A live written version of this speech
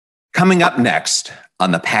Coming up next on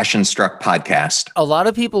the Passion Struck podcast. A lot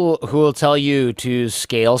of people who will tell you to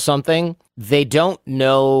scale something, they don't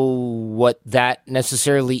know what that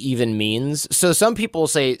necessarily even means. So some people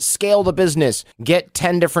say, scale the business, get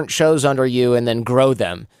 10 different shows under you and then grow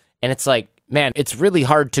them. And it's like, man, it's really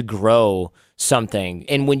hard to grow something.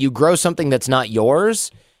 And when you grow something that's not yours,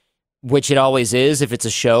 which it always is if it's a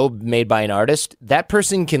show made by an artist, that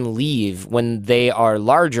person can leave when they are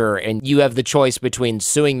larger and you have the choice between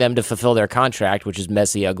suing them to fulfill their contract, which is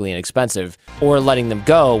messy, ugly, and expensive, or letting them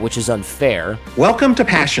go, which is unfair. Welcome to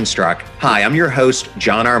Passion Struck. Hi, I'm your host,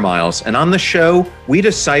 John R. Miles, and on the show, we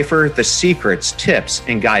decipher the secrets, tips,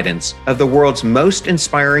 and guidance of the world's most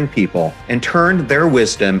inspiring people and turn their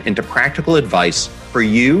wisdom into practical advice for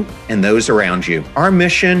you and those around you. Our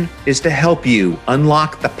mission is to help you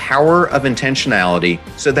unlock the power of intentionality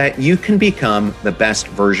so that you can become the best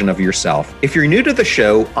version of yourself. If you're new to the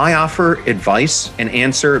show, I offer advice and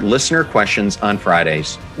answer listener questions on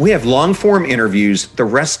Fridays. We have long-form interviews the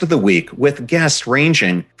rest of the week with guests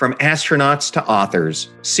ranging from astronauts to authors,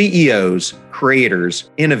 CEOs,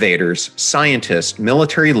 creators, innovators, scientists,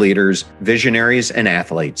 military leaders, visionaries, and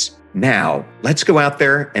athletes. Now, let's go out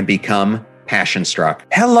there and become Passion Struck.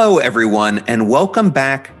 Hello, everyone, and welcome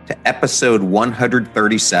back to episode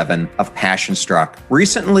 137 of Passion Struck,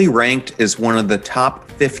 recently ranked as one of the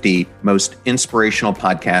top 50 most inspirational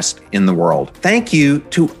podcasts in the world. Thank you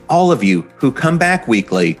to all of you who come back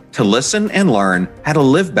weekly to listen and learn how to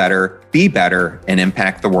live better, be better, and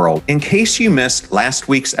impact the world. In case you missed last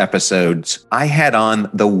week's episodes, I had on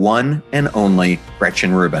the one and only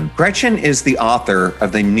Gretchen Rubin. Gretchen is the author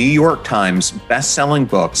of the New York Times best-selling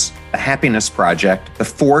books, The Happiness Project, The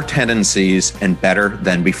Four Tendencies, and Better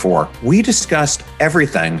Than Before. We discussed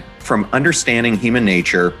everything from understanding human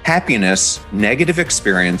nature, happiness, negative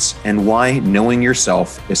experience, and why knowing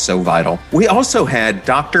yourself is so vital. We also had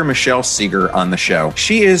Dr. Michelle Seeger on the show.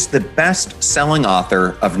 She is the best-selling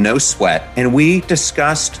author of No Sweat, and we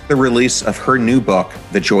discussed the release of her new book,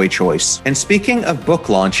 The Joy Choice. And speaking of book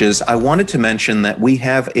launches, I wanted to mention that we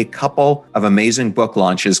have a couple of amazing book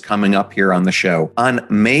launches coming up here on the show. On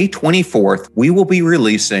May 24th, we will be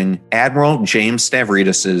releasing Admiral James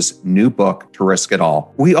Stavridis' new book, To Risk It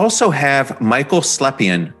All. We also have Michael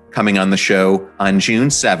Slepian coming on the show on June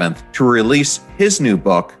 7th to release his new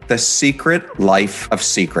book, The Secret Life of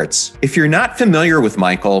Secrets. If you're not familiar with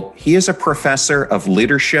Michael, he is a professor of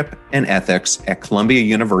leadership and ethics at Columbia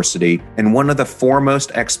University and one of the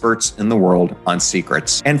foremost experts in the world on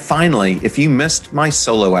secrets. And finally, if you missed my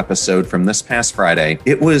solo episode from this past Friday,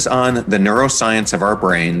 it was on the neuroscience of our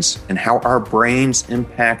brains and how our brains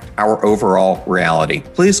impact our overall reality.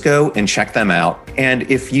 Please go and check them out. And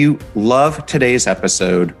if you love today's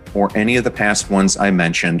episode, or any of the past ones I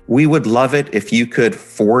mentioned, we would love it if you could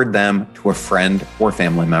forward them to a friend or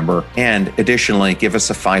family member. And additionally, give us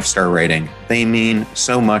a 5-star rating. They mean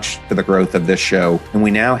so much to the growth of this show. And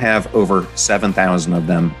we now have over 7,000 of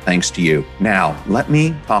them thanks to you. Now, let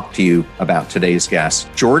me talk to you about today's guest.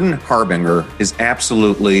 Jordan Harbinger is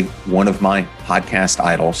absolutely one of my podcast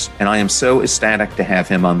idols, and I am so ecstatic to have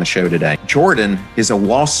him on the show today. Jordan is a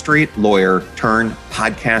Wall Street lawyer turned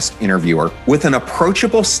podcast interviewer with an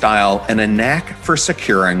approachable style and a knack for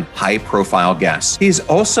securing high-profile guests. He's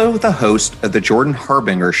also the host of the Jordan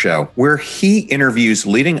Harbinger Show, where he interviews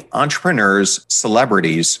leading entrepreneurs,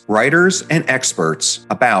 celebrities, writers, and experts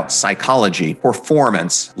about psychology,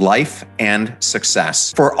 performance, life, and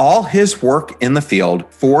success. For all his work in the field,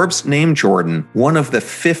 Forbes named Jordan one of the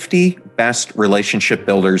 50 best relationship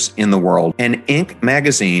builders in the world, and Inc.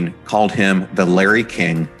 magazine called him the Larry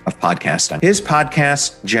King of podcasting. His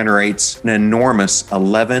podcast generates an enormous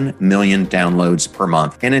 11 million downloads per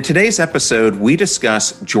month. And in today's episode, we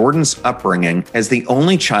discuss Jordan's upbringing as the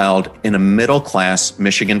only child in a middle-class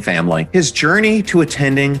Michigan family, his journey to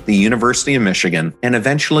attending the University of Michigan, and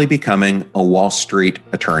eventually becoming a Wall Street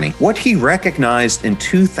attorney. What he recognized in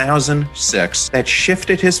 2006 that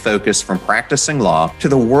shifted his focus from practicing law to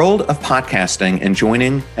the world of podcasting and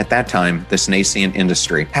joining, at that time, this nascent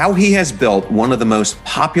industry. How he has built one of the most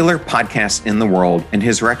popular podcasts in the world and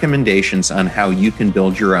his recommendations on how you can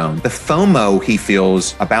build your own. The FOMO he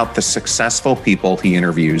feels about the successful people he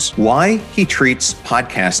interviews. Why he treats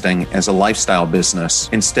podcasting as a lifestyle business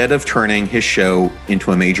instead of turning his show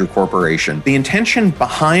into a major corporation. The intention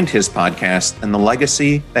behind his podcast and the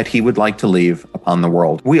legacy that he would like to leave on the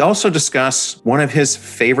world. We also discuss one of his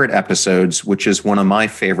favorite episodes, which is one of my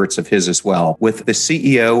favorites of his as well, with the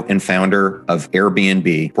CEO and founder of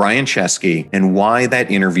Airbnb, Brian Chesky, and why that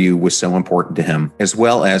interview was so important to him, as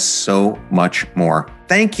well as so much more.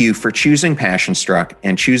 Thank you for choosing Passion Struck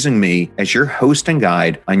and choosing me as your host and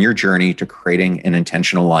guide on your journey to creating an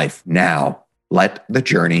intentional life. Now, let the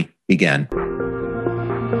journey begin.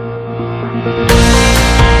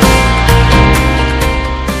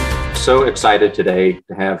 So excited today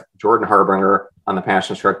to have Jordan Harbinger on the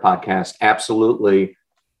Passion Struck podcast. Absolutely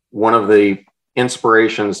one of the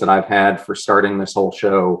inspirations that I've had for starting this whole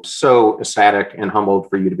show. So ecstatic and humbled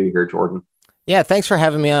for you to be here, Jordan. Yeah, thanks for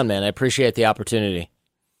having me on, man. I appreciate the opportunity.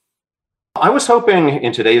 I was hoping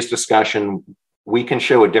in today's discussion, we can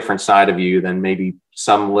show a different side of you than maybe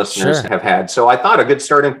some listeners have had. So I thought a good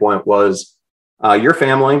starting point was your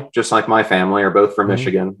family, just like my family, are both from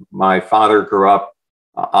Michigan. My father grew up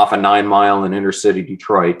off a 9 Mile in inner city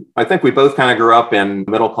Detroit. I think we both kind of grew up in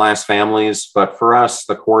middle-class families, but for us,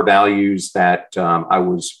 the core values that I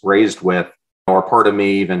was raised with are part of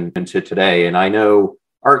me even into today. And I know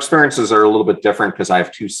our experiences are a little bit different because I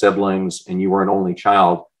have 2 siblings and you were an only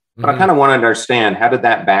child. But I kind of want to understand, how did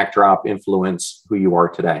that backdrop influence who you are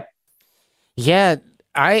today? Yeah,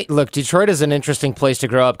 look, Detroit is an interesting place to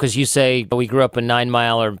grow up because you say we grew up in 9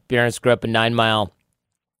 Mile, or parents grew up in 9 Mile.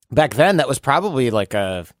 Back then, that was probably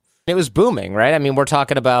it was booming, right? I mean, we're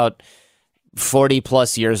talking about 40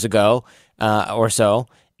 plus years ago or so.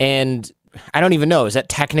 And I don't even know, is that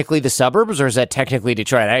technically the suburbs or is that technically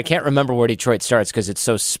Detroit? I can't remember where Detroit starts because it's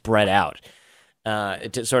so spread out.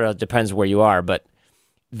 It sort of depends where you are, but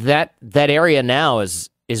that area now is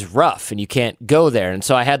rough and you can't go there. And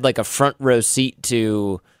so I had like a front row seat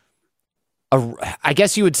to I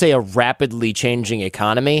guess you would say a rapidly changing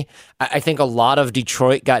economy. I think a lot of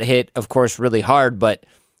Detroit got hit, of course, really hard, but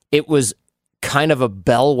it was kind of a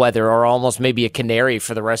bellwether or almost maybe a canary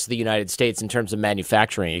for the rest of the United States in terms of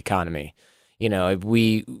manufacturing economy. You know,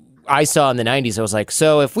 I saw in the 90s, I was like,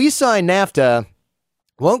 so if we sign NAFTA,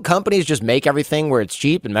 won't companies just make everything where it's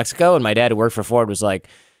cheap in Mexico? And my dad, who worked for Ford, was like,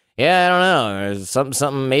 yeah, I don't know,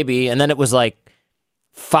 something maybe. And then it was like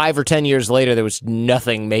 5 or 10 years later, there was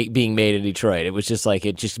nothing being made in Detroit. It was just like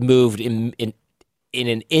it just moved in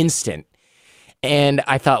an instant. And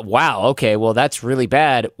I thought, wow, okay, well, that's really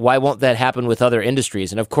bad. Why won't that happen with other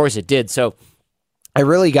industries? And of course it did. So I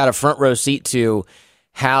really got a front row seat to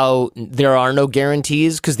how there are no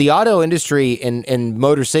guarantees, because the auto industry in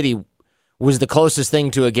Motor City was the closest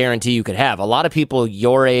thing to a guarantee you could have. A lot of people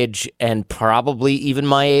your age and probably even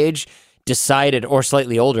my age decided, or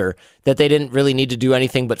slightly older, that they didn't really need to do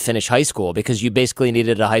anything but finish high school, because you basically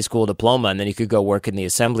needed a high school diploma and then you could go work in the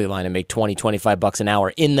assembly line and make 20, 25 bucks an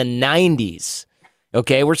hour in the 90s.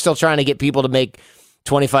 Okay, we're still trying to get people to make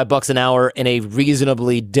 25 bucks an hour in a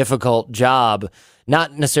reasonably difficult job,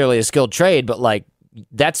 not necessarily a skilled trade, but like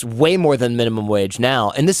that's way more than minimum wage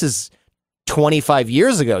now. And this is 25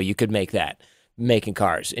 years ago, you could make that making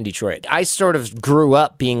cars in Detroit. I sort of grew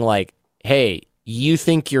up being like, hey, you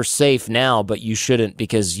think you're safe now, but you shouldn't,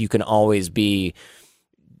 because you can always be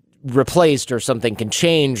replaced or something can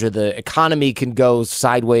change or the economy can go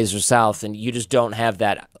sideways or south and you just don't have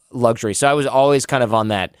that luxury. So I was always kind of on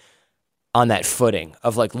that footing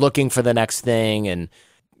of like looking for the next thing and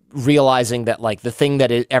realizing that like the thing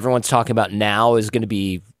that everyone's talking about now is going to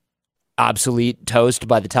be obsolete toast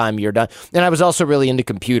by the time you're done. And I was also really into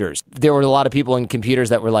computers. There were a lot of people in computers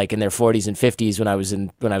that were like in their 40s and 50s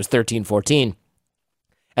when I was 13, 14.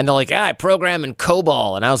 And they're like, I program in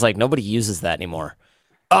COBOL. And I was like, nobody uses that anymore.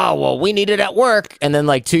 Oh, well, we need it at work. And then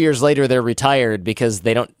like 2 years later, they're retired because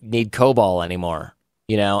they don't need COBOL anymore,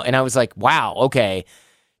 you know? And I was like, wow, okay,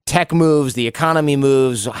 tech moves, the economy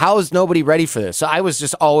moves. How is nobody ready for this? So I was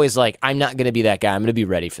just always like, I'm not going to be that guy. I'm going to be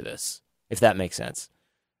ready for this, if that makes sense.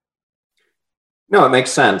 No, it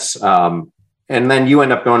makes sense. And then you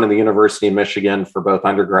end up going to the University of Michigan for both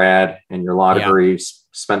undergrad and your law degree,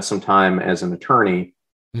 spent some time as an attorney.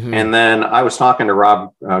 Mm-hmm. And then I was talking to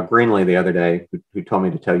Rob Greenlee the other day, who told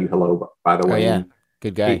me to tell you hello, by the way. Oh, yeah.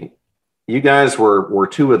 Good guy. You guys were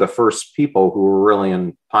 2 of the first people who were really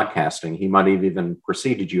in podcasting. He might have even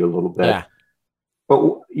preceded you a little bit. Yeah.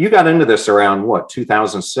 But you got into this around, what,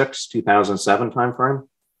 2006, 2007 timeframe?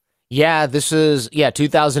 Yeah,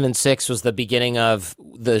 2006 was the beginning of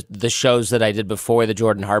the shows that I did before the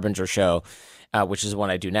Jordan Harbinger show, which is the one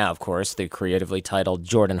I do now, of course, the creatively titled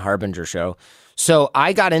Jordan Harbinger show. So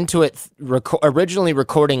I got into it originally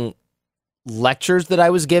recording lectures that I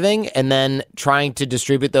was giving and then trying to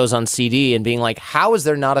distribute those on CD and being like, how is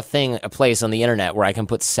there not a place on the internet where I can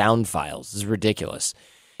put sound files? This is ridiculous.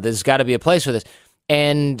 There's got to be a place for this.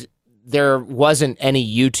 And there wasn't any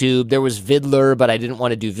YouTube. There was Vidler, but I didn't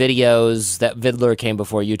want to do videos. That Vidler came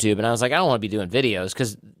before YouTube, and I was like, I don't want to be doing videos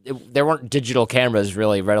because there weren't digital cameras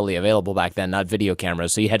really readily available back then, not video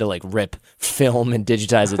cameras. So you had to like rip film and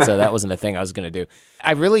digitize it. So that wasn't a thing I was going to do.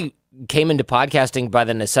 I really came into podcasting by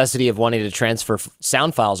the necessity of wanting to transfer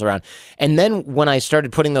sound files around. And then when I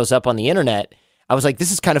started putting those up on the internet, I was like,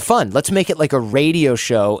 this is kind of fun. Let's make it like a radio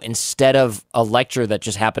show instead of a lecture that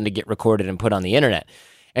just happened to get recorded and put on the internet.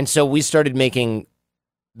 And so we started making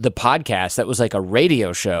the podcast that was like a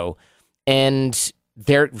radio show. And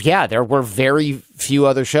there were very few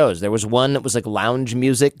other shows. There was one that was like lounge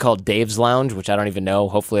music called Dave's Lounge, which I don't even know.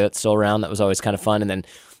 Hopefully that's still around. That was always kind of fun. And then,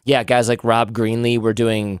 guys like Rob Greenlee were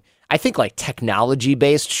doing, I think, like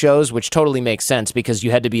technology-based shows, which totally makes sense because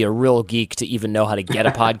you had to be a real geek to even know how to get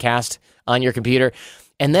a podcast on your computer.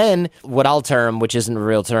 And then what I'll term, which isn't a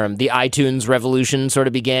real term, the iTunes revolution sort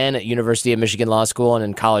of began at University of Michigan Law School and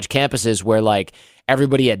in college campuses where like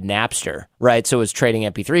everybody had Napster, right? So it was trading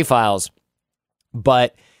MP3 files.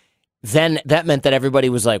 But then that meant that everybody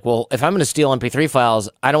was like, well, if I'm going to steal MP3 files,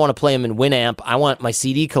 I don't want to play them in Winamp. I want my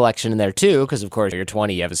CD collection in there too, because of course you're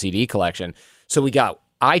 20, you have a CD collection. So we got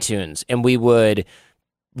iTunes and we would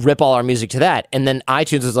rip all our music to that. And then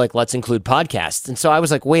iTunes was like, let's include podcasts. And so I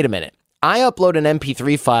was like, wait a minute. I upload an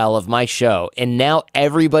MP3 file of my show, and now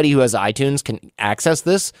everybody who has iTunes can access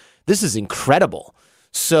this. This is incredible.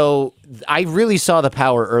 So I really saw the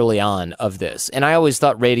power early on of this, and I always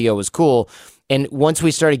thought radio was cool. And once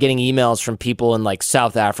we started getting emails from people in like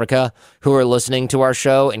South Africa who were listening to our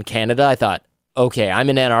show in Canada, I thought, okay, I'm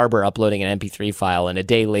in Ann Arbor uploading an MP3 file, and a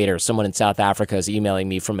day later, someone in South Africa is emailing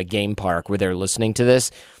me from a game park where they're listening to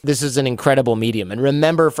this. This is an incredible medium. And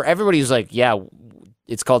remember, for everybody who's like, yeah,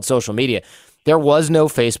 it's called social media, there was no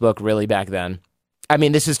Facebook really back then. I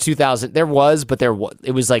mean, this is 2000. There was, but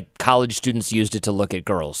it was like college students used it to look at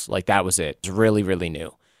girls. Like that was it. It's really, really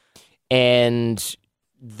new. And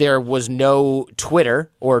there was no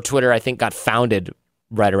Twitter, or Twitter, I think, got founded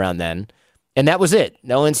right around then. And that was it.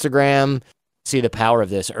 No Instagram. See the power of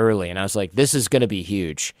this early. And I was like, this is going to be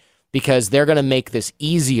huge because they're going to make this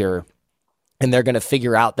easier. And they're going to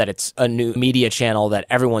figure out that it's a new media channel that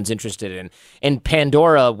everyone's interested in. And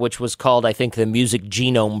Pandora, which was called, I think, the Music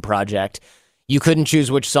Genome Project, you couldn't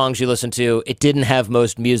choose which songs you listened to. It didn't have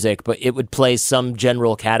most music, but it would play some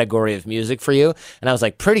general category of music for you. And I was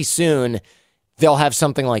like, pretty soon, they'll have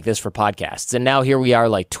something like this for podcasts. And now here we are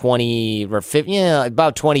like 20 or 50,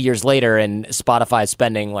 about 20 years later, and Spotify is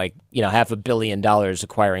spending like, $500 million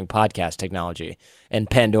acquiring podcast technology. And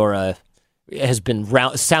Pandora has been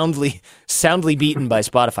soundly beaten by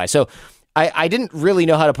Spotify. So I didn't really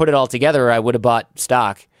know how to put it all together. I would have bought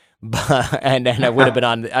stock, and I would have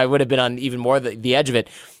been on even more the edge of it.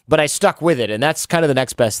 But I stuck with it, and that's kind of the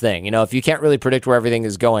next best thing. If you can't really predict where everything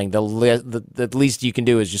is going, the least you can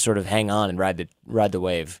do is just sort of hang on and ride the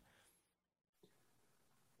wave.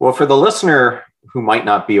 Well, for the listener who might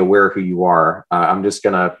not be aware who you are, I'm just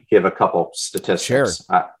going to give a couple statistics.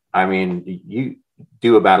 Sure. I mean, you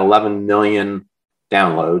do about 11 million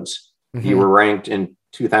downloads. Mm-hmm. You were ranked in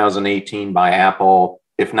 2018 by Apple,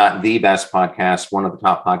 if not the best podcast, one of the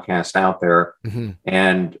top podcasts out there. Mm-hmm.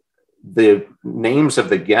 And the names of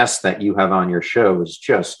the guests that you have on your show is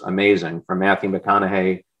just amazing, from Matthew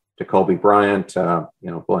McConaughey to Kobe Bryant,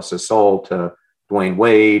 bless his soul, to Dwayne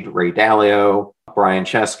Wade, Ray Dalio, Brian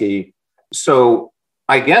Chesky. So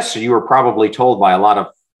I guess you were probably told by a lot of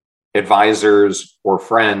advisors or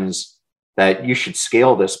friends that you should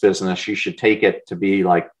scale this business. You should take it to be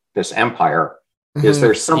like this empire. Mm-hmm. Is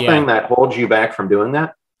there something that holds you back from doing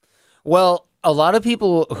that? Well, a lot of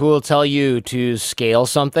people who will tell you to scale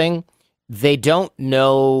something, they don't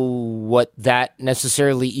know what that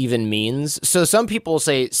necessarily even means. So some people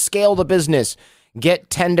say, scale the business, get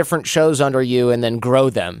 10 different shows under you and then grow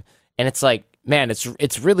them. And it's like, man,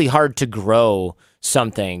 it's really hard to grow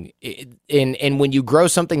something. And when you grow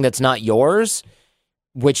something that's not yours,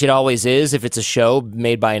 which it always is if it's a show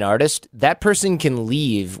made by an artist, that person can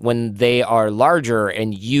leave when they are larger,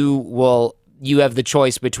 and you have the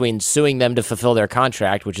choice between suing them to fulfill their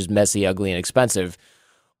contract, which is messy, ugly, and expensive,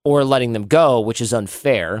 or letting them go, which is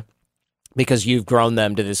unfair because you've grown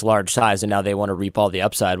them to this large size and now they want to reap all the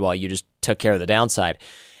upside while you just took care of the downside.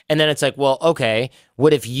 And then it's like, well, okay,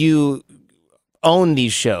 what if you own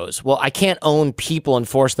these shows? Well, I can't own people and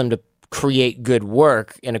force them to create good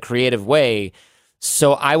work in a creative way.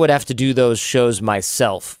 So I would have to do those shows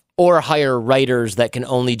myself, or hire writers that can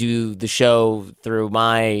only do the show through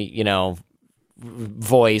my,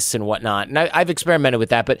 voice and whatnot. And I've experimented with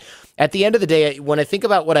that. But at the end of the day, when I think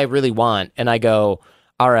about what I really want and I go,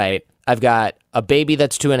 all right, I've got a baby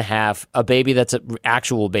that's 2.5, a baby that's an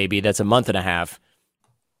actual baby that's a month and a half.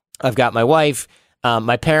 I've got my wife.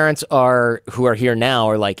 My parents who are here now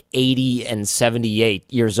are like 80 and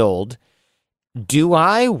 78 years old. Do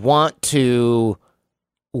I want to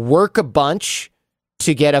work a bunch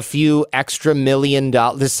to get a few extra $1 million?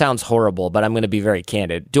 This sounds horrible, but I'm going to be very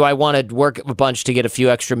candid. Do I want to work a bunch to get a few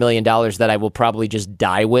extra $1 million that I will probably just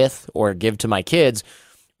die with or give to my kids?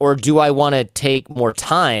 Or do I want to take more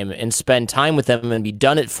time and spend time with them and be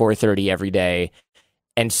done at 4:30 every day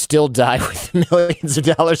and still die with millions of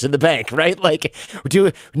dollars in the bank, right? Like,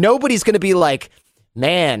 nobody's going to be like,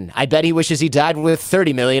 man, I bet he wishes he died with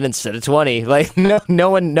 30 million instead of 20. Like, no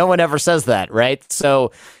one ever says that, right?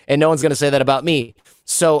 So, and no one's going to say that about me.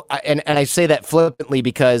 So, and I say that flippantly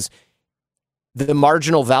because the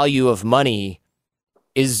marginal value of money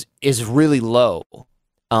is really low.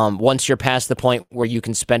 Once you're past the point where you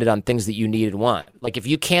can spend it on things that you need and want. Like if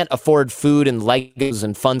you can't afford food and Legos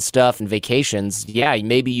and fun stuff and vacations, yeah,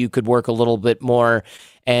 maybe you could work a little bit more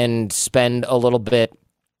and spend a little bit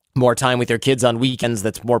more time with your kids on weekends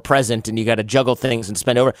that's more present, and you got to juggle things and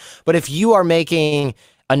spend over. But if you are making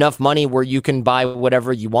enough money where you can buy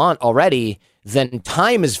whatever you want already, then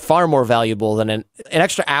time is far more valuable than an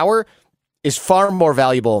extra hour is far more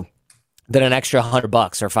valuable than an extra $100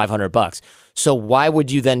 or $500. So why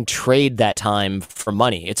would you then trade that time for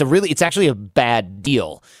money? It's actually a bad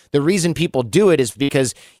deal. The reason people do it is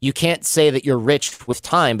because you can't say that you're rich with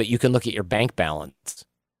time, but you can look at your bank balance.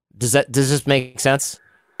 Does this make sense?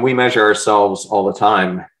 We measure ourselves all the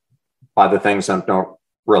time by the things that don't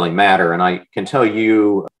really matter. And I can tell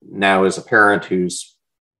you now, as a parent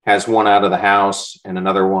has one out of the house and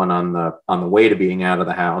another one on the way to being out of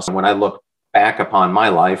the house. And when I look back upon my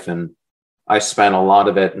life, and I spent a lot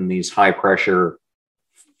of it in these high pressure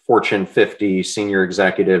Fortune 50 senior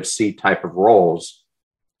executive C type of roles.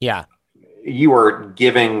 Yeah. You are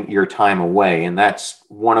giving your time away. And that's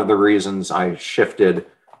one of the reasons I shifted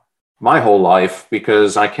my whole life,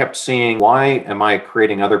 because I kept seeing, why am I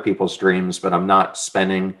creating other people's dreams, but I'm not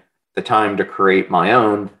spending the time to create my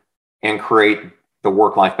own and create the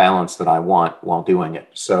work-life balance that I want while doing it.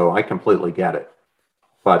 So I completely get it.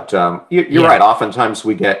 But you're right. Oftentimes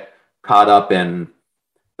we get caught up in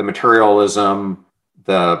the materialism,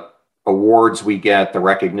 the awards we get, the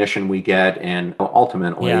recognition we get, and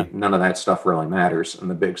ultimately none of that stuff really matters in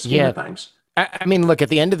the big scheme of things. I mean, look, at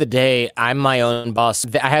the end of the day, I'm my own boss.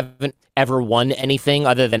 I haven't ever won anything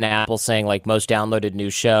other than Apple saying like most downloaded new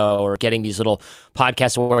show or getting these little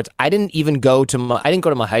podcast awards. I didn't go to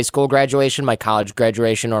my high school graduation, my college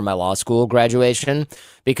graduation, or my law school graduation,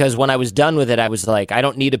 because when I was done with it, I was like, I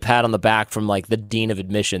don't need a pat on the back from like the dean of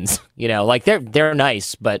admissions. You know, like they're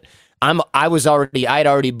nice, but I'd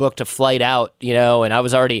already booked a flight out, you know, and I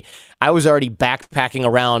was already backpacking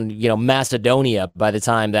around, you know, Macedonia by the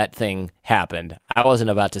time that thing happened. I wasn't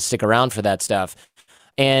about to stick around for that stuff.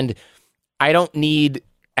 And I don't need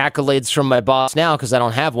accolades from my boss now because I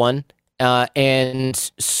don't have one. And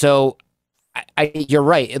so you're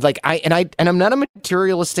right. Like I'm not a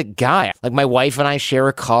materialistic guy. Like my wife and I share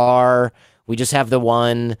a car. We just have the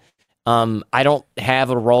one. I don't have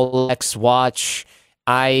a Rolex watch.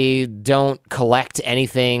 I don't collect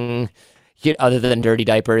anything other than dirty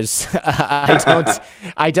diapers.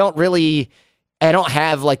 I don't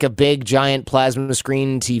have like a big giant plasma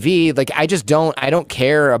screen TV. Like I don't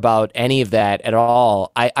care about any of that at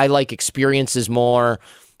all. I like experiences more.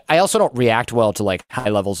 I also don't react well to like high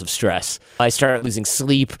levels of stress. I start losing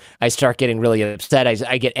sleep. I start getting really upset.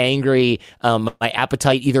 I get angry. My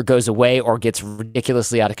appetite either goes away or gets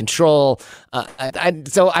ridiculously out of control.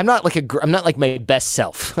 So I'm not like my best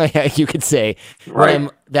self, you could say, right, when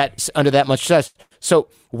I'm under that much stress. So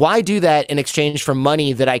why do that in exchange for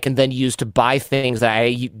money that I can then use to buy things that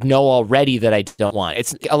I know already that I don't want?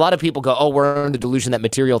 It's a lot of people go, oh, we're under the delusion that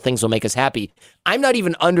material things will make us happy. I'm not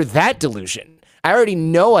even under that delusion. I already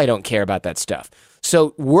know I don't care about that stuff.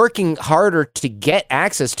 So working harder to get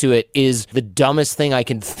access to it is the dumbest thing I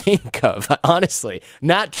can think of, honestly.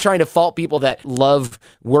 Not trying to fault people that love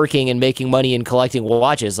working and making money and collecting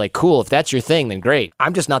watches. Like, cool, if that's your thing, then great.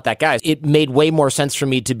 I'm just not that guy. It made way more sense for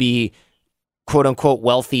me to be quote unquote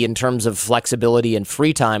wealthy in terms of flexibility and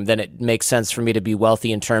free time than it makes sense for me to be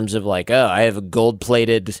wealthy in terms of like, oh, I have a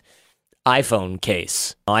gold-plated iPhone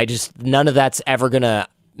case. None of that's ever going to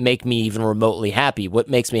make me even remotely happy. What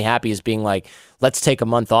makes me happy is being like, let's take a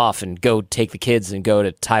month off and go take the kids and go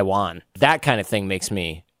to Taiwan. That kind of thing makes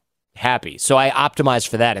me happy. So I optimize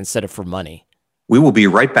for that instead of for money. We will be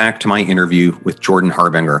right back to my interview with Jordan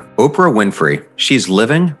Harbinger. Oprah Winfrey, she's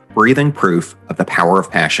living, breathing proof of the power of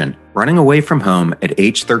passion. Running away from home at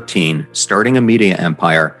age 13, starting a media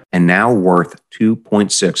empire, and now worth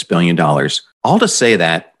 $2.6 billion. All to say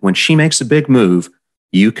that when she makes a big move,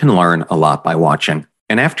 you can learn a lot by watching.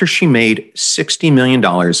 And after she made $60 million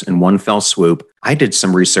in one fell swoop, I did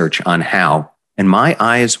some research on how, and my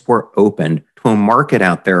eyes were opened to a market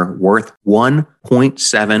out there worth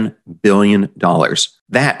 $1.7 billion.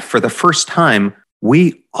 That, for the first time,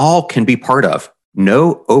 we all can be part of.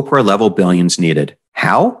 No Oprah-level billions needed.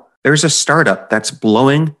 How? There's a startup that's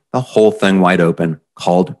blowing the whole thing wide open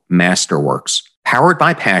called Masterworks. Powered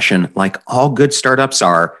by passion, like all good startups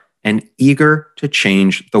are, and eager to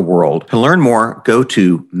change the world. To learn more, go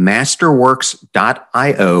to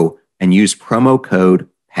masterworks.io and use promo code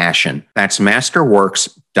PASSION. That's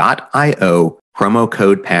masterworks.io, promo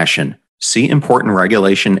code PASSION. See important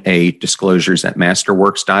Regulation A disclosures at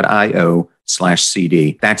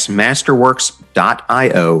masterworks.io/CD. That's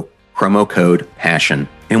masterworks.io, promo code PASSION.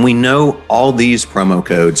 And we know all these promo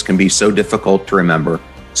codes can be so difficult to remember,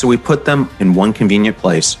 so we put them in one convenient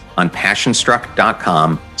place on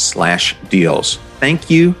passionstruck.com/deals. Thank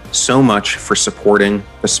you so much for supporting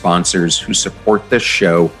the sponsors who support this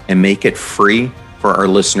show and make it free for our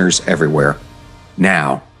listeners everywhere.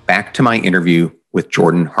 Now, back to my interview with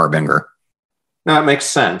Jordan Harbinger. Now, it makes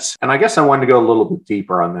sense. And I guess I wanted to go a little bit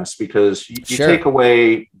deeper on this because you Sure. take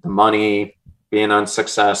away the money, being on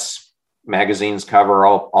Success Magazine's cover,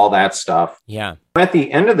 all that stuff. Yeah. At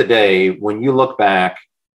the end of the day, when you look back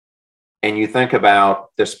and you think about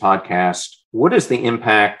this podcast, what is the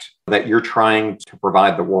impact that you're trying to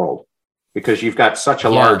provide the world? Because you've got such a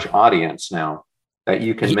large audience now that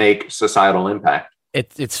you can make societal impact.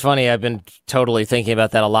 It's funny. I've been totally thinking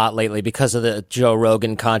about that a lot lately because of the Joe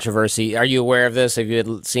Rogan controversy. Are you aware of this? Have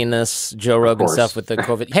you seen this Joe Rogan stuff with the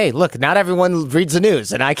COVID? Hey, look, not everyone reads the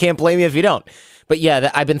news, and I can't blame you if you don't. But yeah,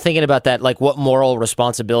 I've been thinking about that. Like, what moral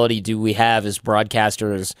responsibility do we have as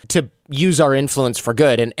broadcasters to use our influence for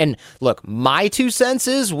good? And look, my 2 cents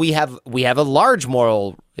is we have a large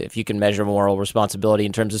moral, if you can measure moral responsibility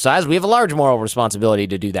in terms of size, we have a large moral responsibility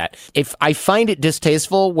to do that. If I find it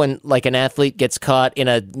distasteful when like an athlete gets caught in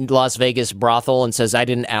a Las Vegas brothel and says, I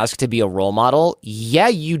didn't ask to be a role model. Yeah,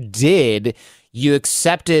 you did. You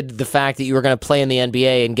accepted the fact that you were going to play in the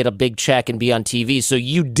NBA and get a big check and be on TV. So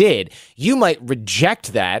you did. You might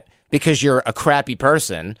reject that because you're a crappy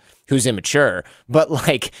person who's immature, but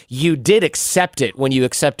like you did accept it when you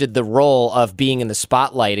accepted the role of being in the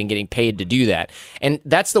spotlight and getting paid to do that. And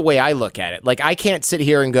that's the way I look at it. Like, I can't sit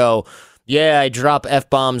here and go, yeah, I drop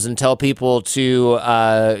F-bombs and tell people to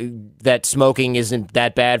that smoking isn't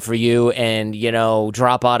that bad for you and,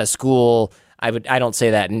 drop out of school. I don't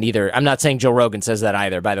say that neither. I'm not saying Joe Rogan says that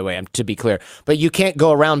either, by the way, to be clear. But you can't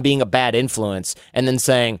go around being a bad influence and then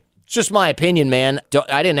saying, it's just my opinion, man.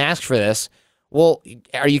 I didn't ask for this. Well,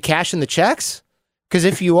 are you cashing the checks? Because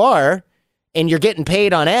if you are, and you're getting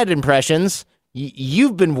paid on ad impressions,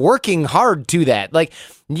 you've been working hard to that. Like,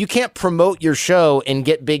 you can't promote your show and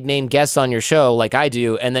get big name guests on your show like I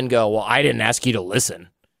do and then go, well, I didn't ask you to listen.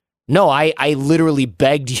 No, I literally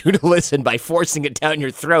begged you to listen by forcing it down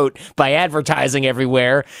your throat, by advertising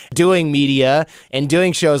everywhere, doing media, and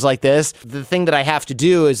doing shows like this. The thing that I have to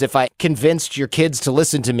do is, if I convinced your kids to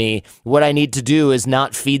listen to me, what I need to do is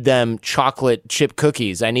not feed them chocolate chip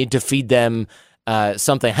cookies. I need to feed them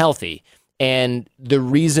something healthy. And the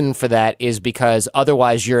reason for that is because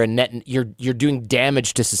otherwise you're you're doing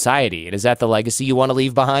damage to society. And is that the legacy you want to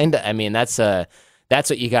leave behind? I mean, that's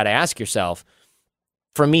what you got to ask yourself.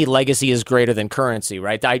 For me, legacy is greater than currency,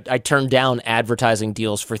 right? I turn down advertising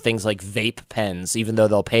deals for things like vape pens, even though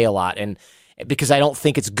they'll pay a lot, and because I don't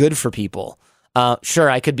think it's good for people. Sure,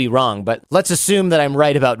 I could be wrong, but let's assume that I'm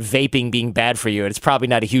right about vaping being bad for you, and it's probably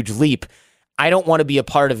not a huge leap. I don't want to be a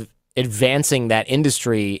part of advancing that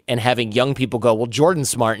industry and having young people go, well, Jordan's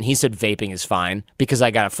smart, and he said vaping is fine because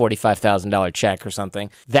I got a $45,000 check or something.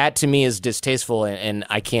 That to me is distasteful, and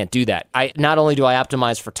I can't do that. Not only do I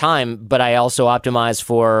optimize for time, but I also optimize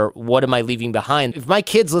for what am I leaving behind. If my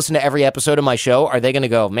kids listen to every episode of my show, are they going to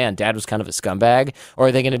go, man, Dad was kind of a scumbag? Or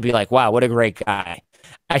are they going to be like, wow, what a great guy?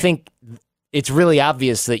 I think it's really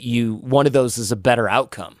obvious that one of those is a better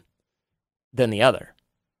outcome than the other.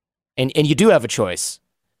 And you do have a choice.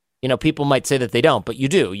 People might say that they don't, but you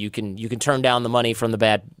do. You can turn down the money from the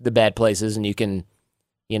bad places, and you can,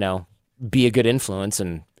 be a good influence.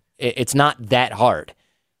 And it's not that hard.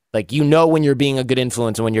 Like, when you're being a good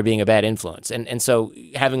influence and when you're being a bad influence. And so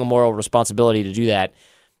having a moral responsibility to do that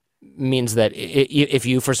means that if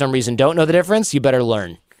you, for some reason, don't know the difference, you better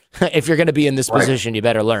learn. If you're going to be in this position, you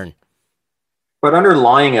better learn. But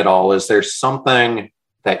underlying it all, is there something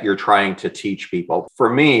that you're trying to teach people? For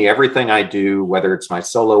me, everything I do, whether it's my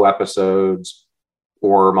solo episodes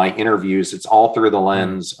or my interviews, it's all through the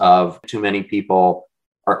lens of too many people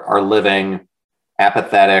are living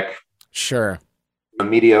apathetic, Sure,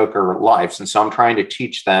 mediocre lives. And so I'm trying to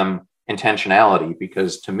teach them intentionality,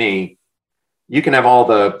 because to me, you can have all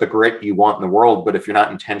the grit you want in the world, but if you're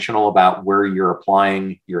not intentional about where you're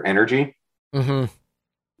applying your energy,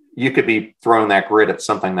 you could be throwing that grit at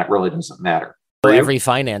something that really doesn't matter. every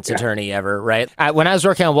finance attorney ever, right? When I was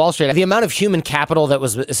working on Wall Street, the amount of human capital that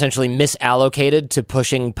was essentially misallocated to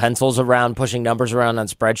pushing pencils around, pushing numbers around on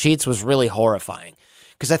spreadsheets was really horrifying.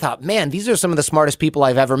 Because I thought, man, these are some of the smartest people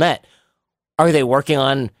I've ever met. Are they working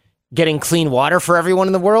on getting clean water for everyone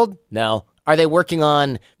in the world? No. Are they working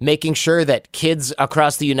on making sure that kids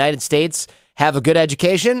across the United States have a good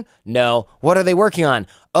education? No. What are they working on?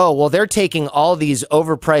 Oh, well, they're taking all these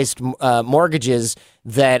overpriced mortgages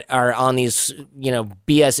that are on these,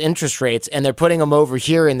 BS interest rates, and they're putting them over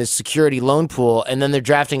here in this security loan pool, and then they're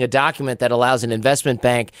drafting a document that allows an investment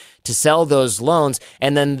bank to sell those loans,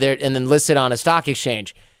 and then list it on a stock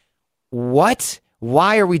exchange. What?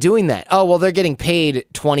 Why are we doing that? Oh, well, they're getting paid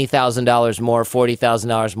 $20,000 more,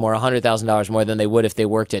 $40,000 more, $100,000 more than they would if they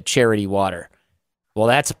worked at Charity Water. Well,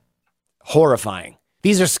 that's horrifying.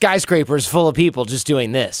 These are skyscrapers full of people just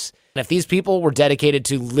doing this. And if these people were dedicated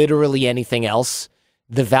to literally anything else,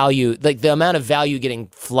 the value, like the amount of value getting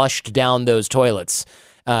flushed down those toilets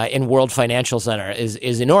in World Financial Center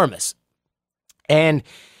is enormous. And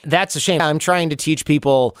that's a shame. I'm trying to teach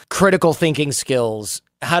people critical thinking skills,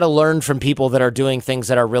 how to learn from people that are doing things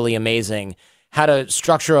that are really amazing, how to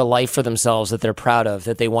structure a life for themselves that they're proud of,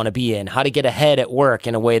 that they want to be in, how to get ahead at work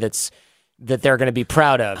in a way that they're going to be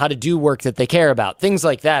proud of, how to do work that they care about. Things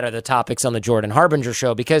like that are the topics on the Jordan Harbinger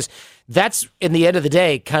show, because that's, in the end of the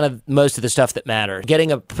day, kind of most of the stuff that matters.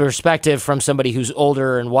 Getting a perspective from somebody who's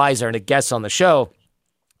older and wiser and a guest on the show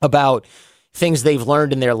about things they've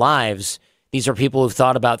learned in their lives. These are people who've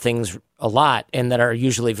thought about things a lot and that are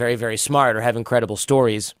usually very, very smart or have incredible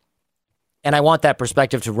stories. And I want that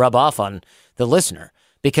perspective to rub off on the listener,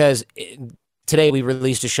 because today we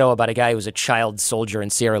released a show about a guy who was a child soldier in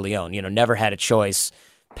Sierra Leone, never had a choice.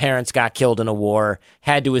 Parents got killed in a war,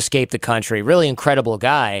 had to escape the country. Really incredible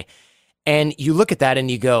guy. And you look at that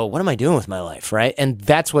and you go, what am I doing with my life, right? And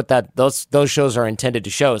that's what those shows are intended to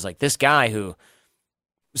show, is like this guy who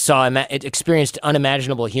experienced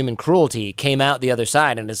unimaginable human cruelty, came out the other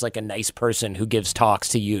side and is like a nice person who gives talks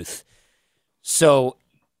to youth. So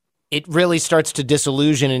it really starts to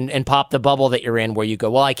disillusion and pop the bubble that you're in, where you go,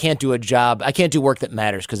 well, I can't do a job. I can't do work that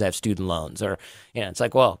matters because I have student loans. Or, it's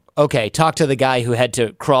like, well, okay, talk to the guy who had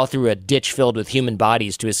to crawl through a ditch filled with human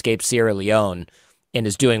bodies to escape Sierra Leone and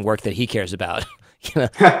is doing work that he cares about.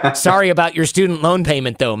 Sorry about your student loan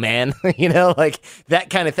payment though, man. Like that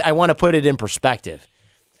kind of I want to put it in perspective.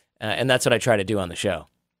 And that's what I try to do on the show.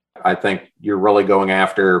 I think you're really going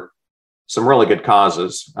after some really good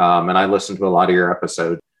causes. And I listened to a lot of your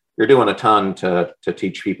episodes. You're doing a ton to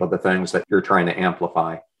teach people the things that you're trying to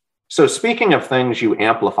amplify. So speaking of things you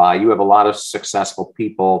amplify, you have a lot of successful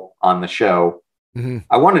people on the show. Mm-hmm.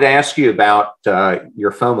 I wanted to ask you about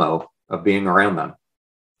your FOMO of being around them.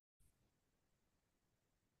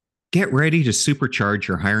 Get ready to supercharge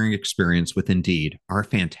your hiring experience with Indeed, our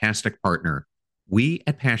fantastic partner. We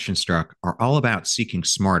at PassionStruck are all about seeking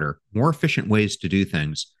smarter, more efficient ways to do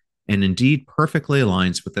things, and Indeed perfectly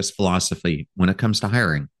aligns with this philosophy when it comes to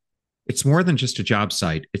hiring. It's more than just a job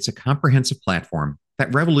site. It's a comprehensive platform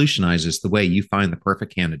that revolutionizes the way you find the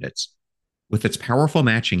perfect candidates. With its powerful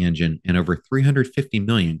matching engine and over 350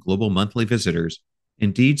 million global monthly visitors,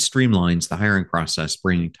 Indeed streamlines the hiring process,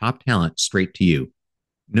 bringing top talent straight to you.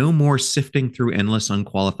 No more sifting through endless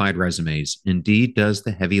unqualified resumes. Indeed does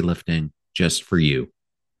the heavy lifting just for you.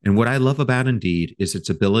 And what I love about Indeed is its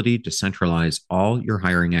ability to centralize all your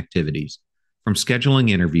hiring activities, from scheduling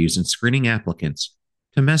interviews and screening applicants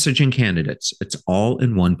to messaging candidates. It's all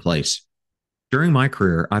in one place. During my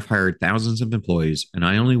career, I've hired thousands of employees, and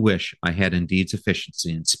I only wish I had Indeed's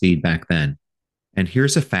efficiency and speed back then. And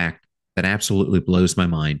here's a fact that absolutely blows my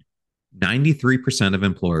mind. 93% of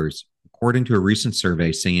employers, according to a recent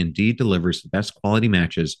survey, say Indeed delivers the best quality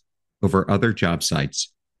matches over other job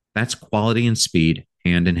sites. That's quality and speed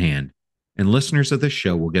hand in hand. And listeners of this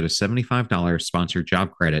show will get a $75 sponsored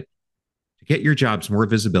job credit to get your jobs more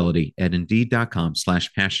visibility at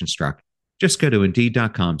Indeed.com/PassionStruck. Just go to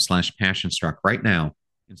Indeed.com/PassionStruck right now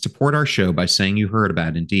and support our show by saying you heard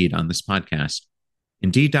about Indeed on this podcast.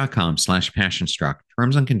 Indeed.com/PassionStruck.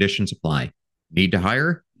 Terms and conditions apply. Need to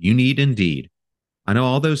hire? You need Indeed. I know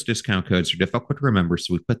all those discount codes are difficult to remember,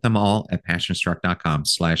 so we put them all at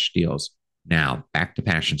PassionStruck.com/deals. Now, back to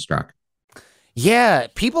PassionStruck. Yeah,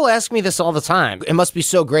 people ask me this all the time. It must be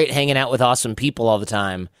so great hanging out with awesome people all the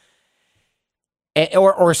time.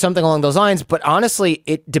 Or something along those lines. But honestly,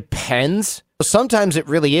 it depends. Sometimes it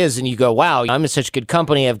really is. And you go, wow, I'm in such good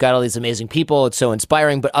company. I've got all these amazing people. It's so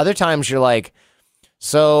inspiring. But other times you're like,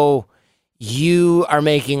 so you are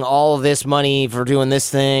making all of this money for doing this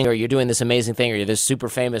thing, or you're doing this amazing thing, or you're this super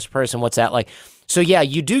famous person. What's that like? So yeah,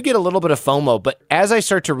 you do get a little bit of FOMO. But as I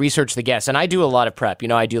start to research the guests, and I do a lot of prep,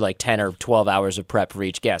 I do like 10 or 12 hours of prep for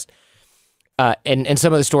each guest. And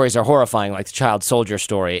some of the stories are horrifying, like the child soldier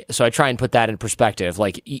story. So I try and put that in perspective.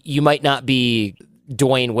 Like, you might not be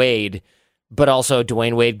Dwayne Wade, but also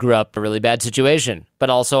Dwayne Wade grew up in a really bad situation.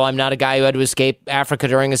 But also, I'm not a guy who had to escape Africa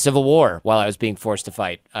during a civil war while I was being forced to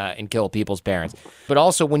fight and kill people's parents. But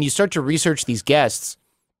also, when you start to research these guests,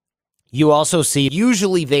 you also see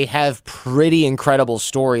usually they have pretty incredible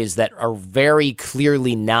stories that are very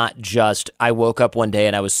clearly not just, I woke up one day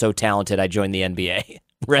and I was so talented I joined the NBA.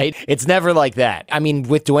 Right? It's never like that. I mean,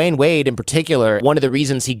 with Dwayne Wade in particular, one of the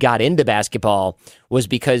reasons he got into basketball was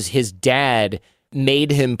because his dad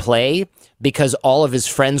made him play because all of his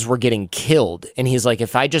friends were getting killed. And he's like,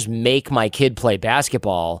 if I just make my kid play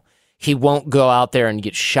basketball, he won't go out there and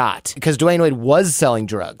get shot. Because Dwayne Wade was selling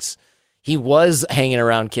drugs. He was hanging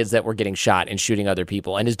around kids that were getting shot and shooting other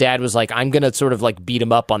people. And his dad was like, I'm going to sort of like beat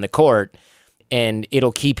him up on the court, and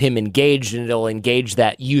it'll keep him engaged, and it'll engage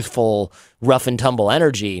that youthful rough and tumble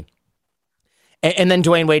energy. And then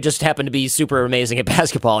Dwayne Wade just happened to be super amazing at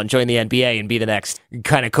basketball and join the NBA and be the next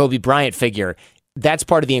kind of Kobe Bryant figure. That's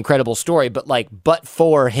part of the incredible story. But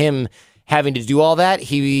for him having to do all that,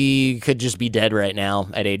 he could just be dead right now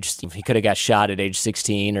he could have got shot at age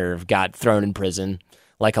 16 or got thrown in prison,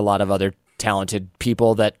 like a lot of other talented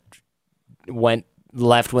people that went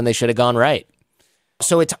left when they should have gone right.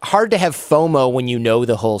 So it's hard to have FOMO when you know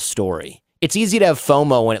the whole story. It's easy to have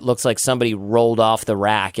FOMO when it looks like somebody rolled off the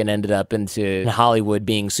rack and ended up into Hollywood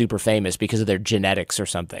being super famous because of their genetics or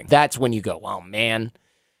something. That's when you go, oh, man.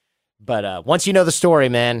 But once you know the story,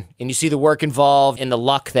 man, and you see the work involved and the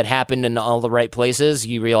luck that happened in all the right places,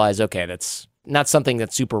 you realize, okay, that's not something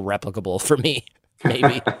that's super replicable for me,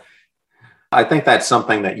 maybe. I think that's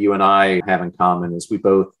something that you and I have in common is we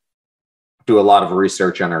both do a lot of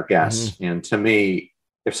research on our guests. Mm-hmm. And to me,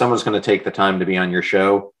 if someone's going to take the time to be on your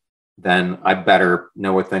show, then I better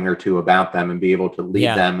know a thing or two about them and be able to lead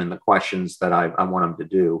them in the questions that I want them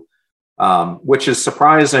to do, which is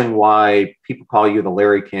surprising why people call you the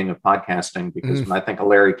Larry King of podcasting, because when I think of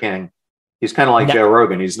Larry King, he's kind of like Joe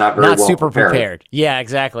Rogan. He's not very well super prepared. Yeah,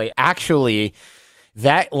 exactly. Actually,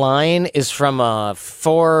 that line is from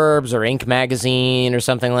Forbes or Inc. magazine or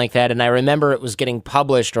something like that. And I remember it was getting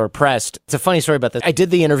published or pressed. It's a funny story about this. I did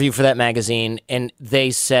the interview for that magazine, and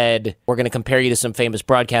they said, we're going to compare you to some famous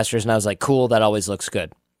broadcasters. And I was like, cool, that always looks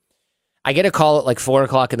good. I get a call at like 4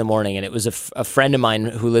 o'clock in the morning, and it was a friend of mine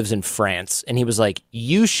who lives in France. And he was like,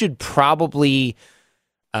 you should probably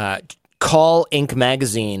call Inc.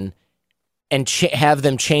 magazine and have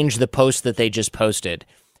them change the post that they just posted,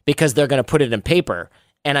 because they're going to put it in paper.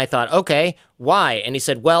 And I thought, okay, why? And he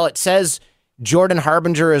said, well, it says Jordan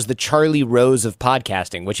Harbinger is the Charlie Rose of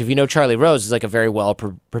podcasting, which, if you know Charlie Rose, is like a very well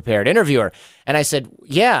prepared interviewer. And I said,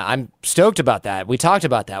 yeah, I'm stoked about that. We talked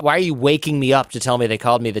about that. Why are you waking me up to tell me they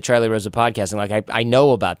called me the Charlie Rose of podcasting? Like, I know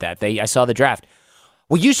about that. I saw the draft.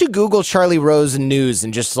 Well, you should Google Charlie Rose news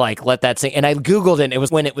and just like let that sing. And I Googled it, and it was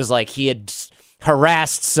when it was like he had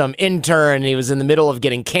harassed some intern and he was in the middle of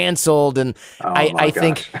getting canceled. And I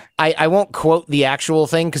think I won't quote the actual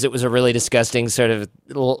thing because it was a really disgusting sort of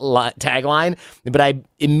tagline, but I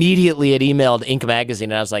immediately had emailed Inc. magazine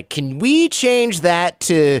and I was like, can we change that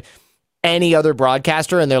to any other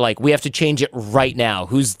broadcaster? And they're like, we have to change it right now.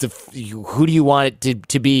 Who do you want it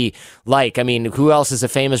to be like? I mean, who else is a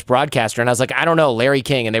famous broadcaster? And I was like, I don't know, Larry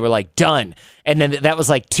King. And they were like, done. And then that was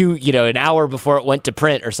like an hour before it went to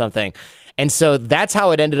print or something. And so that's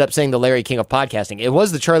how it ended up saying the Larry King of podcasting. It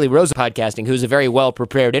was the Charlie Rose of podcasting, who's a very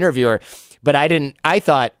well-prepared interviewer. But I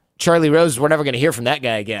thought Charlie Rose, we're never going to hear from that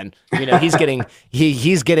guy again. He's getting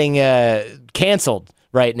he's getting canceled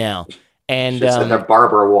right now. And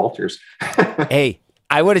Barbara Walters. Hey,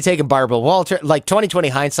 I would have taken Barbara Walters, like 2020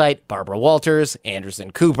 hindsight, Barbara Walters,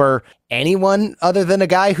 Anderson Cooper, anyone other than a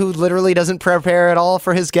guy who literally doesn't prepare at all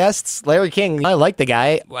for his guests. Larry King, I like the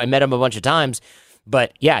guy. I met him a bunch of times.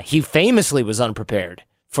 But yeah, he famously was unprepared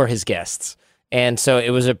for his guests. And so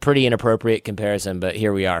it was a pretty inappropriate comparison, but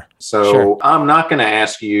here we are. So sure. I'm not going to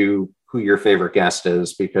ask you who your favorite guest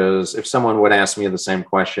is, because if someone would ask me the same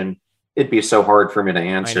question, it'd be so hard for me to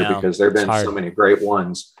answer because there have been so many great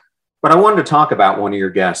ones. But I wanted to talk about one of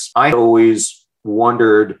your guests. I always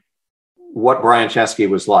wondered what Brian Chesky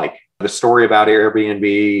was like. The story about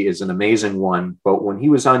Airbnb is an amazing one, but when he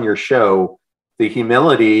was on your show, the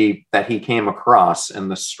humility that he came across and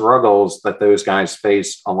the struggles that those guys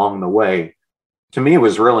faced along the way, to me,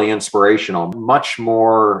 was really inspirational, much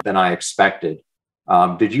more than I expected.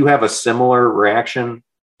 Did you have a similar reaction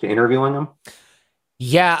to interviewing him?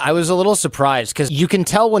 Yeah, I was a little surprised because you can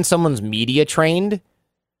tell when someone's media trained,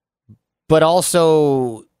 but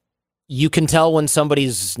also you can tell when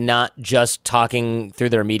somebody's not just talking through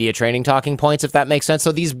their media training talking points, if that makes sense.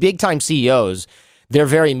 So these big time CEOs, they're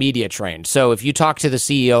very media trained. So if you talk to the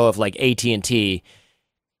CEO of like AT&T,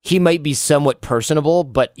 he might be somewhat personable,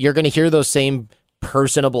 but you're going to hear those same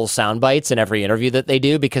personable sound bites in every interview that they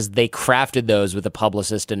do because they crafted those with a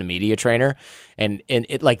publicist and a media trainer. And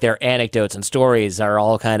it, like, their anecdotes and stories are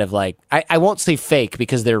all kind of like, I won't say fake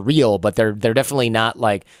because they're real, but they're definitely not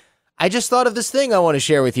like, I just thought of this thing I want to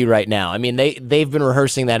share with you right now. I mean, they've been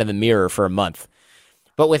rehearsing that in the mirror for a month.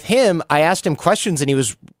 But with him, I asked him questions and he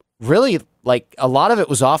was really, like, a lot of it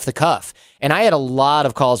was off the cuff. And I had a lot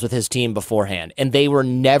of calls with his team beforehand, and they were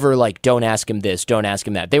never like, don't ask him this, don't ask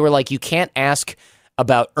him that. They were like, you can't ask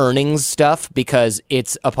about earnings stuff because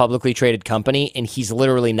it's a publicly traded company, and he's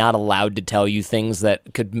literally not allowed to tell you things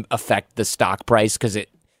that could affect the stock price because it,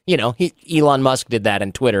 you know, Elon Musk did that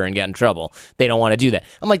in Twitter and got in trouble. They don't want to do that.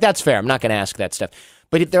 I'm like, that's fair. I'm not going to ask that stuff.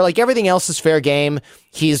 But they're like, everything else is fair game.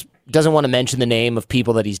 Doesn't want to mention the name of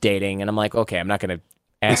people that he's dating. And I'm like, okay, I'm not going to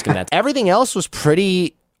ask him that. Everything else was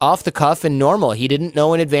pretty off the cuff and normal. He didn't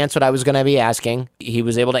know in advance what I was going to be asking. He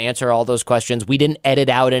was able to answer all those questions. We didn't edit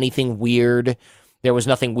out anything weird. There was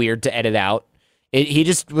nothing weird to edit out. He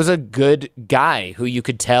just was a good guy who you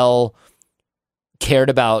could tell cared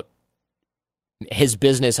about his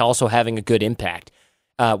business also having a good impact,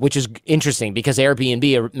 which is interesting because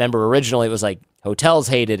Airbnb, remember, originally it was like hotels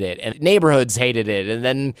hated it and neighborhoods hated it and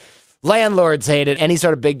then landlords hate it. Any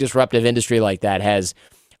sort of big disruptive industry like that has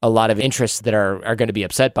a lot of interests that are going to be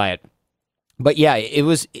upset by it. But yeah,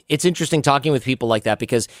 it's interesting talking with people like that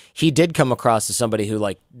because he did come across as somebody who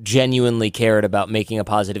like genuinely cared about making a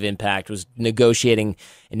positive impact, was negotiating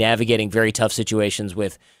and navigating very tough situations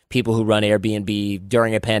with people who run Airbnb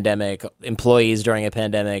during a pandemic, employees during a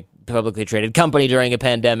pandemic, publicly traded company during a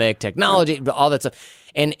pandemic, technology, all that stuff.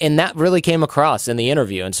 And that really came across in the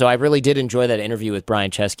interview. And so I really did enjoy that interview with Brian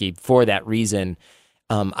Chesky for that reason.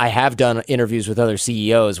 I have done interviews with other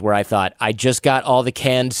CEOs where I thought, I just got all the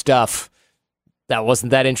canned stuff. That wasn't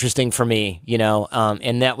that interesting for me, you know?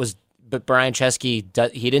 But Brian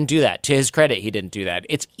Chesky, he didn't do that. To his credit, he didn't do that.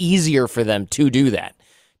 It's easier for them to do that,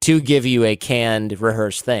 to give you a canned,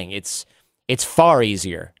 rehearsed thing. It's far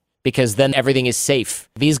easier because then everything is safe.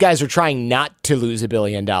 These guys are trying not to lose $1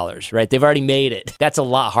 billion, right? They've already made it. That's a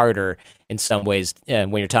lot harder in some ways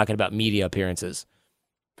when you're talking about media appearances.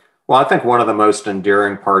 Well, I think one of the most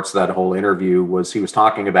endearing parts of that whole interview was he was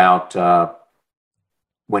talking about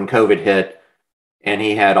when COVID hit, and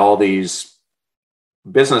he had all these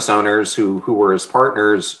business owners who were his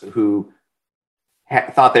partners who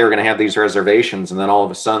thought they were going to have these reservations, and then all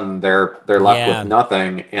of a sudden they're left with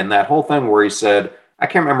nothing. And that whole thing where he said, I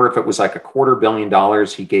can't remember if it was like $250 million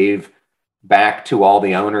he gave back to all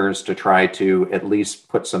the owners to try to at least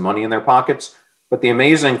put some money in their pockets. But the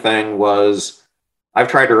amazing thing was, I've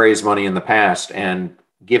tried to raise money in the past, and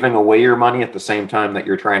giving away your money at the same time that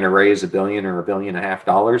you're trying to raise $1 billion or $1.5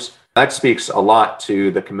 billion, that speaks a lot to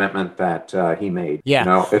the commitment that he made. Yeah. You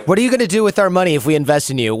know, what are you going to do with our money if we invest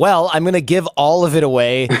in you? Well, I'm going to give all of it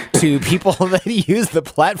away to people that use the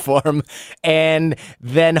platform and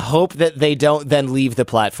then hope that they don't then leave the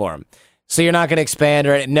platform. So you're not going to expand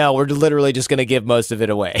or no, we're literally just going to give most of it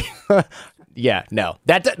away. Yeah, no,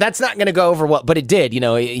 that's not going to go over well, but it did. You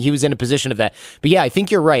know, he was in a position of that. But yeah, I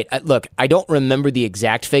think you're right. Look, I don't remember the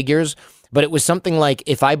exact figures, but it was something like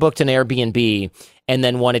if I booked an Airbnb and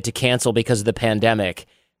then wanted to cancel because of the pandemic,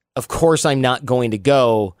 of course I'm not going to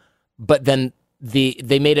go. But then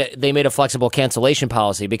they made a flexible cancellation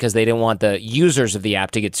policy because they didn't want the users of the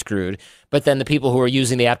app to get screwed. But then the people who were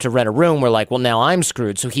using the app to rent a room were like, well, now I'm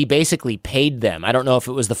screwed. So he basically paid them. I don't know if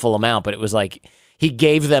it was the full amount, but it was like he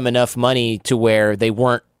gave them enough money to where they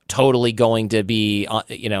weren't totally going to be,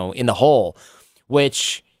 in the hole,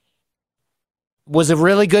 which was a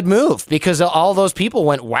really good move because all those people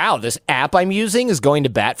went, wow, this app I'm using is going to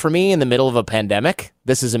bat for me in the middle of a pandemic.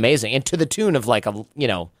 This is amazing. And to the tune of like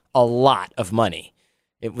a lot of money.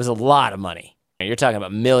 It was a lot of money. You're talking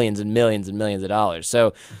about millions and millions and millions of dollars.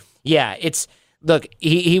 So yeah, look,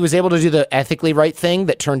 he was able to do the ethically right thing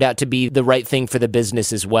that turned out to be the right thing for the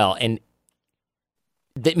business as well. And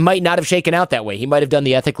it might not have shaken out that way. He might have done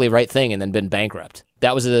the ethically right thing and then been bankrupt.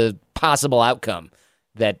 That was a possible outcome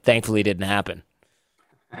that thankfully didn't happen.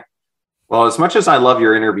 Well, as much as I love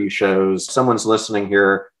your interview shows, someone's listening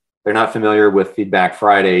here, they're not familiar with Feedback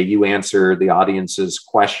Friday. You answer the audience's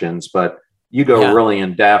questions, but you go really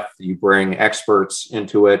in depth. You bring experts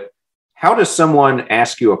into it. How does someone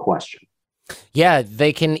ask you a question? Yeah,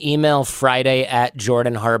 they can email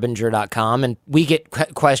friday@jordanharbinger.com, and we get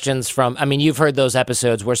questions from, I mean, you've heard those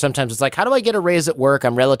episodes where sometimes it's like, how do I get a raise at work?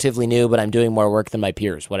 I'm relatively new, but I'm doing more work than my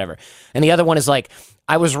peers, whatever. And the other one is like,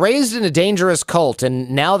 I was raised in a dangerous cult, and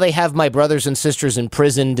now they have my brothers and sisters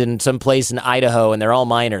imprisoned in some place in Idaho, and they're all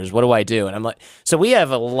minors. What do I do? And I'm like, so we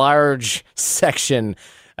have a large section,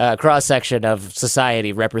 cross-section of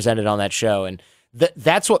society represented on that show, and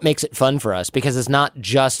that's what makes it fun for us, because it's not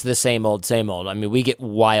just the same old, same old. I mean, we get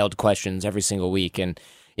wild questions every single week. And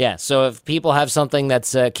yeah, so if people have something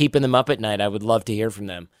that's keeping them up at night, I would love to hear from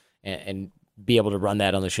them and be able to run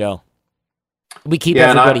that on the show. We keep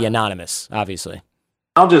everybody anonymous, obviously.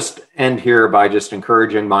 I'll just end here by just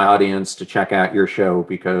encouraging my audience to check out your show,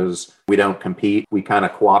 because we don't compete. We kind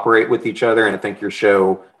of cooperate with each other. And I think your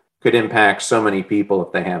show could impact so many people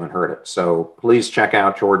if they haven't heard it. So please check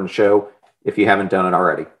out Jordan's show if you haven't done it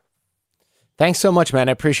already. Thanks so much, man.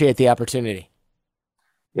 I appreciate the opportunity.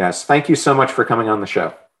 Yes. Thank you so much for coming on the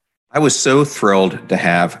show. I was so thrilled to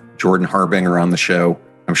have Jordan Harbinger on the show.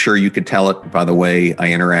 I'm sure you could tell it by the way I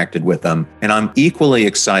interacted with them. And I'm equally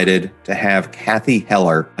excited to have Kathy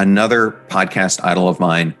Heller, another podcast idol of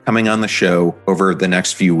mine, coming on the show over the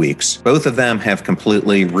next few weeks. Both of them have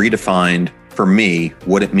completely redefined for me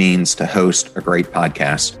what it means to host a great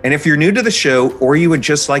podcast. And if you're new to the show, or you would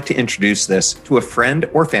just like to introduce this to a friend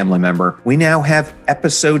or family member, we now have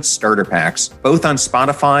episode starter packs, both on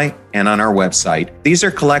Spotify and on our website. These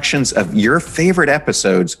are collections of your favorite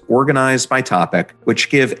episodes organized by topic, which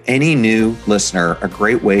give any new listener a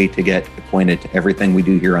great way to get acquainted to everything we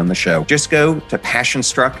do here on the show. Just go to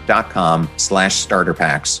passionstruck.com/starter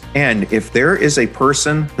packs. And if there is a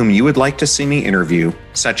person whom you would like to see me interview,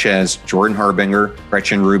 such as Jordan Harbinger,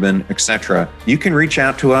 Gretchen Rubin, etc., you can reach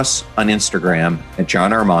out to us on Instagram at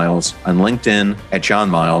John R. Miles, on LinkedIn at John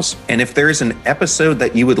Miles. And if there's an episode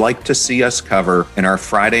that you would like to see us cover in our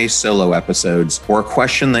Friday solo episodes, or a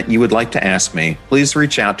question that you would like to ask me, please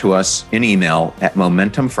reach out to us in email at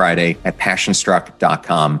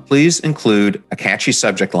momentumfriday@passionstruck.com. Please include a catchy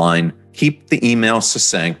subject line, keep the email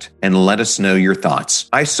succinct, and let us know your thoughts.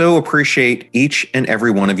 I so appreciate each and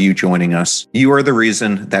every one of you joining us. You are the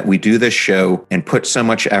reason that we do this show and put so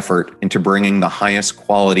much effort into bringing the highest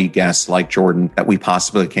quality guests like Jordan that we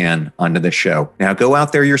possibly can onto this show. Now go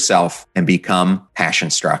out there yourself and become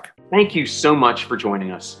passion struck. Thank you so much for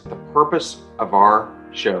joining us. The purpose of our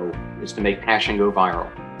show is to make passion go viral.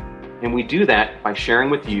 And we do that by sharing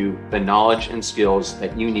with you the knowledge and skills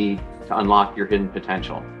that you need to unlock your hidden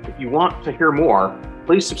potential. If you want to hear more,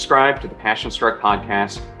 please subscribe to the Passion Struck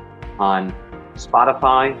podcast on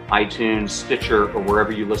Spotify, iTunes, Stitcher, or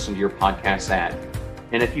wherever you listen to your podcasts at.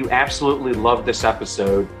 And if you absolutely love this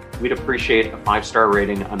episode, we'd appreciate a 5-star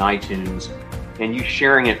rating on iTunes and you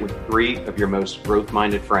sharing it with 3 of your most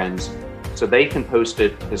growth-minded friends so they can post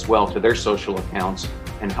it as well to their social accounts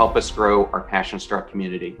and help us grow our Passion Struck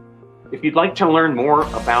community. If you'd like to learn more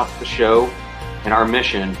about the show and our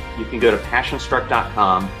mission, you can go to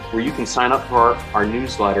passionstruck.com, where you can sign up for our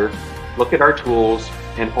newsletter, look at our tools,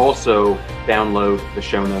 and also download the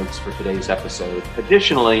show notes for today's episode.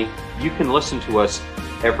 Additionally, you can listen to us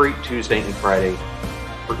every Tuesday and Friday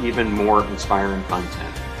for even more inspiring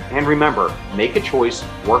content. And remember, make a choice,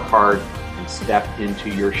 work hard, and step into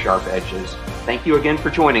your sharp edges. Thank you again for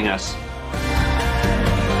joining us.